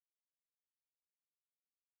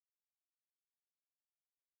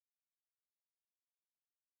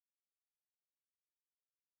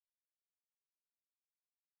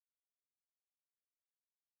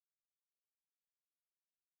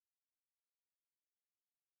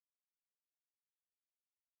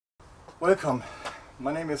Welcome,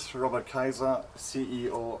 my name is Robert Kaiser,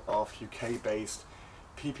 CEO of UK-based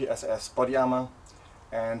PPSS Body Armor,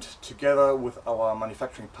 and together with our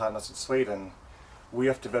manufacturing partners in Sweden, we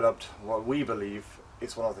have developed what we believe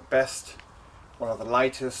is one of the best, one of the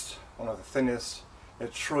lightest, one of the thinnest, a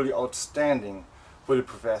truly outstanding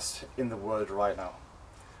bulletproof vest in the world right now.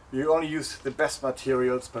 We only use the best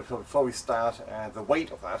materials, but before we start, the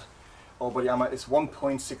weight of that, our body armor is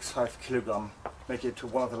 1.65 kilogram, making it to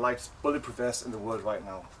one of the lightest bulletproof vests in the world right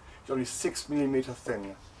now. It's only 6 millimeter thin,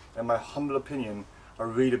 and in my humble opinion, I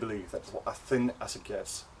really believe that's as thin as it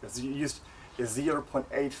gets. We used a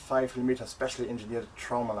 0.85 millimeter specially engineered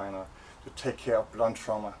trauma liner to take care of blunt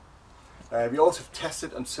trauma. We also have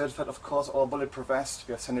tested and certified, of course, our bulletproof vest.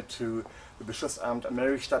 We have sent it to the Beschussamt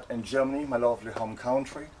Amerikstadt in Germany, my lovely home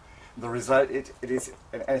country. The result it is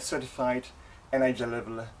a certified NIJ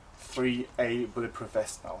level 3A bulletproof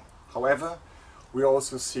vest now. However, we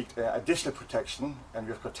also seek additional protection, and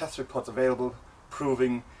we've got test reports available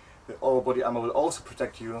proving that our body armor will also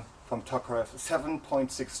protect you from Tokarev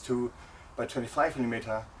 7.62 by 25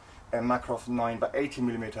 mm and Makarov 9 by 80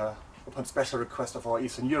 mm upon special request of our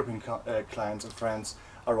Eastern European clients and friends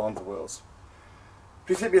around the world.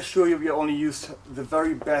 Please let me assure you, we only used the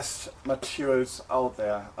very best materials out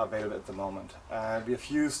there available at the moment. We have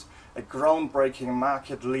used a groundbreaking,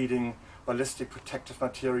 market-leading ballistic protective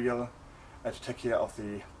material to take care of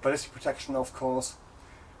the ballistic protection, of course.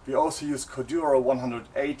 We also use Cordura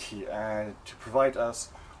 180 to provide us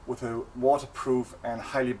with a waterproof and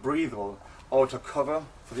highly breathable outer cover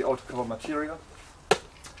for the outer cover material.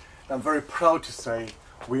 And I'm very proud to say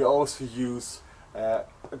we also use a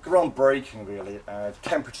groundbreaking, really,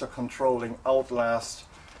 temperature controlling Outlast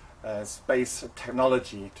space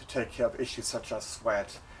technology to take care of issues such as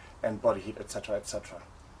sweat and body heat, etc., etc.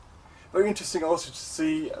 Very interesting also to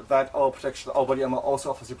see that our body armor also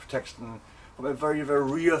offers you protection from a very, very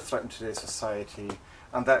real threat in today's society,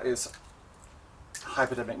 and that is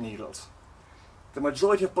hypodermic needles. The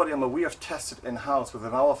majority of body armor we have tested in-house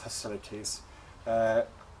within our facilities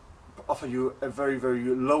offer you a very, very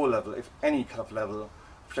low level, if any kind of level, of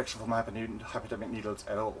protection from hypodermic needles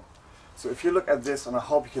at all. So if you look at this, and I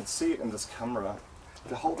hope you can see it in this camera,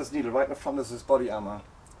 if you hold this needle right in front of this body armor,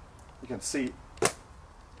 you can see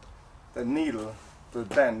the needle will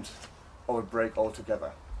bend or will break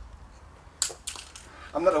altogether.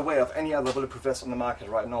 I'm not aware of any other bulletproof vest on the market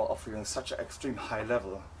right now offering such an extreme high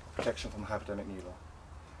level of protection from hypodermic needle.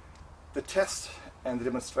 The test and the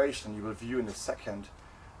demonstration you will view in a second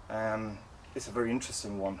is a very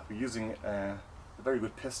interesting one. We're using a very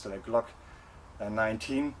good pistol, a Glock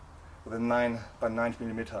 19 with a 9 by 9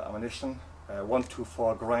 millimeter ammunition,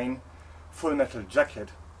 124 grain, full metal jacket.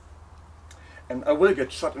 And I will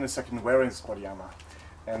get shot in a second wearing this body armor.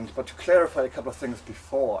 But to clarify a couple of things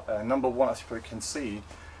before, number one, as you probably can see,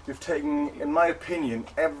 we've taken, in my opinion,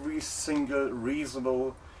 every single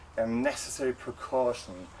reasonable and necessary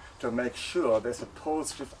precaution to make sure there's a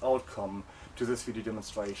positive outcome to this video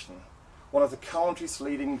demonstration. One of the country's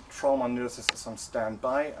leading trauma nurses is on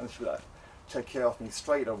standby, and she will take care of me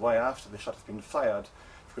straight away after the shot has been fired.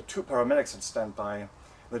 We've got 2 paramedics on standby.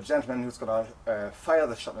 The gentleman who's going to fire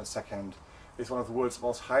the shot in a second is one of the world's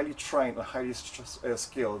most highly trained and highly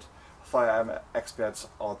skilled firearm experts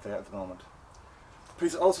out there at the moment.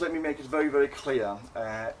 Please also let me make it very, very clear,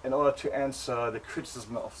 in order to answer the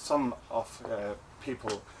criticism of some of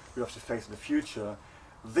people we have to face in the future,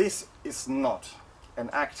 this is not an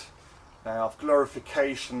act of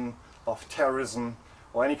glorification of terrorism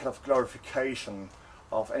or any kind of glorification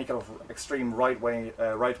of any kind of extreme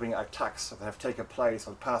right-wing attacks that have taken place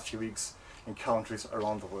over the past few weeks in countries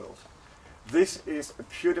around the world. This is a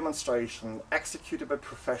pure demonstration executed by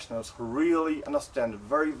professionals who really understand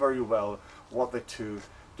very, very well what they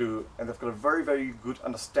do, and they've got a very, very good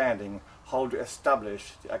understanding how to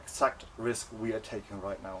establish the exact risk we are taking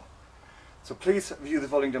right now. So please view the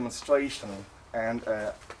following demonstration, and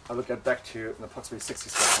I will get back to you in approximately 60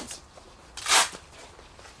 seconds.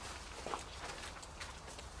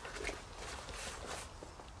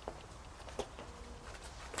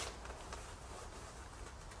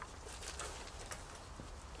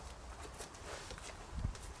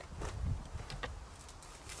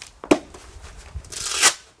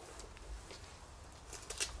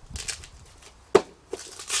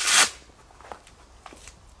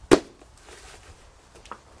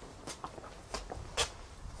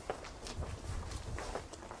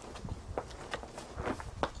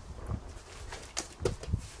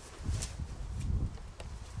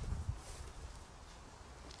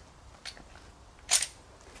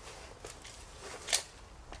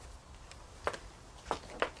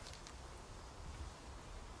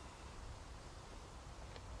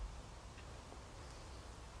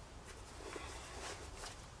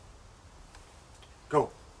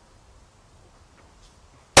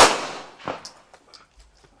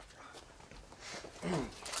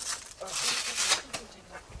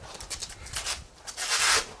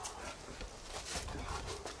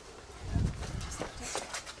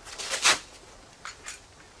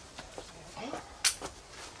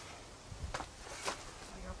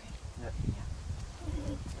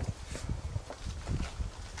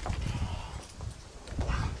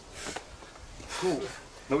 Cool.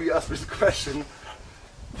 Now you asked me the question,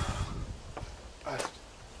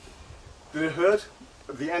 did it hurt?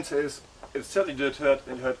 The answer is, it certainly did hurt,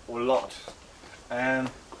 it hurt a lot. And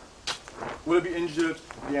will I be injured?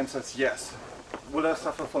 The answer is yes. Will I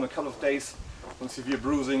suffer from a couple of days from severe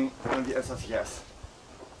bruising? And the answer is yes.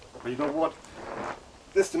 But you know what?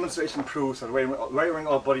 This demonstration proves that wearing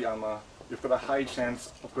our body armor, you've got a high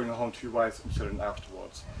chance of going home to your wives and children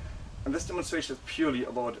afterwards. And this demonstration is purely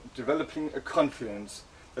about developing a confidence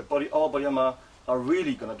that our body armor are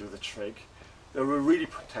really going to do the trick, they will really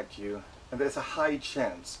protect you, and there's a high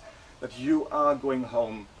chance that you are going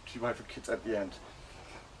home to your wife and kids at the end.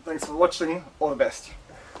 Thanks for watching, all the best.